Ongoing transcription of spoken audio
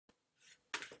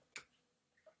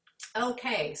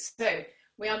Okay, so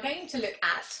we are going to look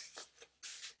at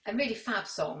a really fab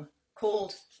song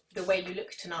called The Way You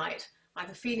Look Tonight. I have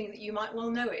a feeling that you might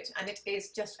well know it, and it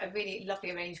is just a really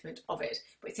lovely arrangement of it.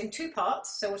 But it's in two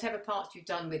parts, so whatever part you've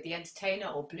done with The Entertainer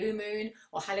or Blue Moon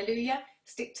or Hallelujah,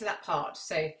 stick to that part.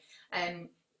 So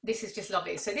this is just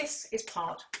lovely. So this is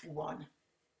part one.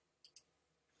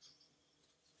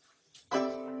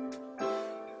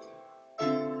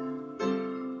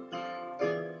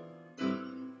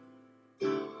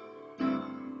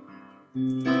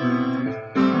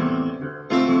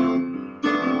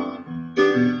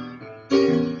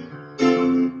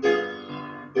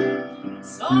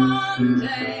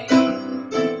 Someday,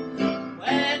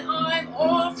 when I'm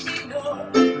awfully low,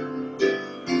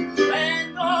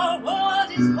 when the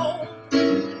world is cold,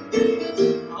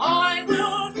 I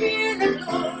will feel a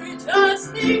glow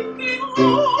just thinking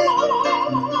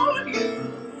of you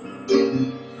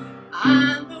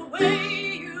and the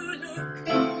way you look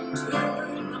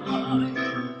tonight.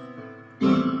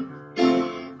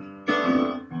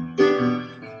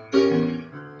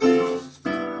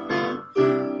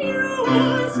 You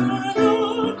are so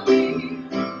lovely,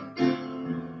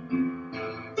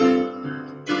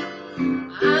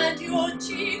 and your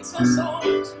cheeks are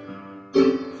soft.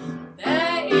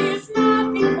 There is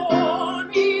nothing for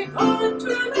me but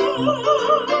to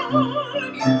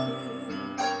love you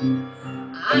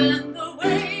and the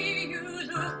way you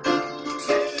look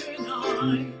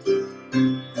tonight.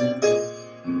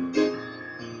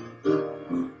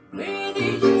 With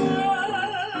each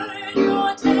word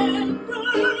your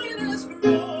tenderness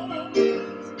grows,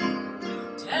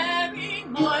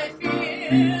 tearing my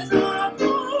fears apart.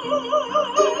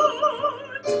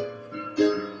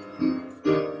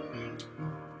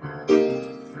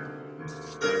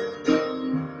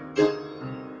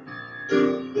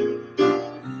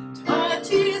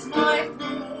 Touches my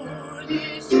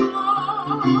foolish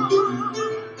heart.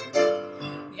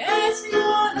 Yes,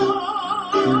 you're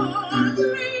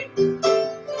lovely,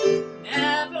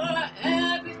 never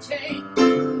ever change.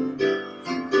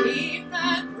 Keep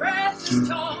that breathless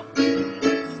charm.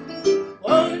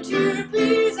 Won't you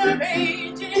please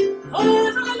arrange it?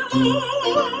 'Cause I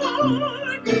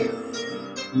love you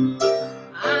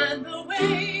and the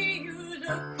way you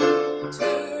look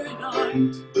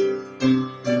tonight.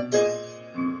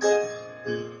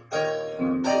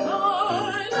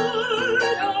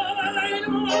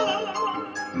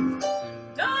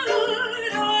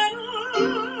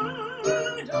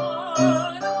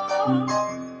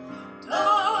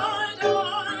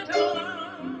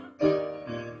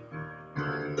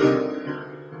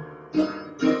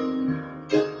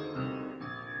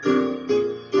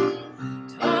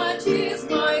 Touches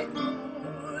my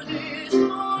foolish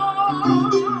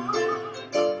heart.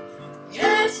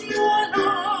 Yes, you're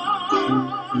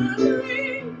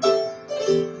lovely,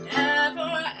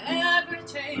 never ever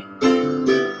change.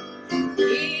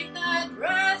 Keep that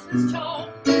breathless charm.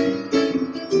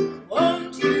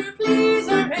 Won't you please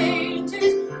arrange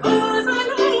it? 'Cause I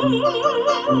love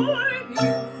you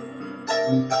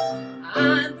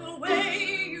and the way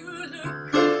you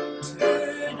look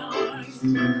tonight.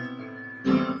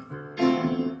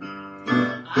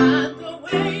 And the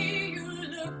way you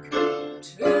look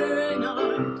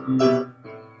tonight.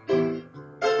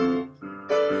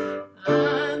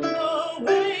 And the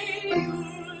way you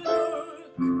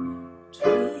look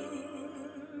tonight.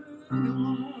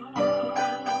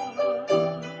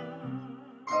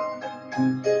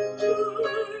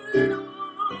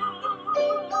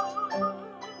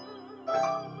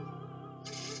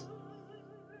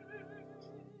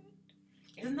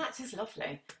 Isn't that just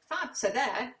lovely? Fab. So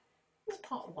there is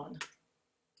part one.